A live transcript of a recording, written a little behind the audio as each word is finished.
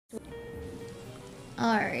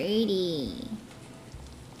Alrighty.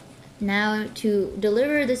 Now to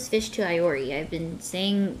deliver this fish to Iori. I've been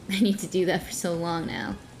saying I need to do that for so long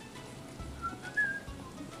now.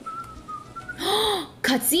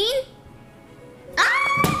 Cutscene?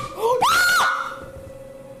 Ah!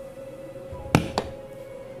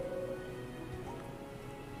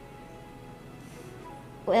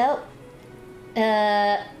 Well,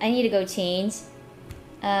 I need to go change.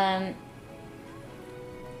 Oh my god.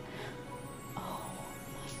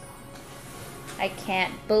 I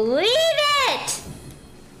can't believe it!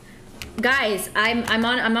 Guys, I'm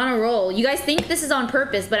on a roll. You guys think this is on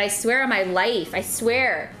purpose, but I swear on my life, I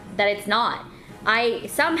swear that it's not. I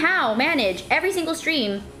somehow manage every single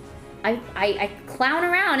stream. I clown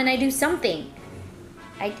around and I do something.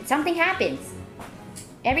 Something happens.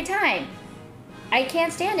 Every time. I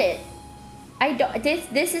can't stand it.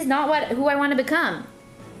 This is not who I want to become.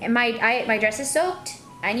 And my dress is soaked.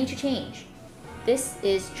 I need to change. This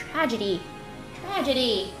is tragedy.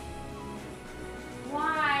 Tragedy.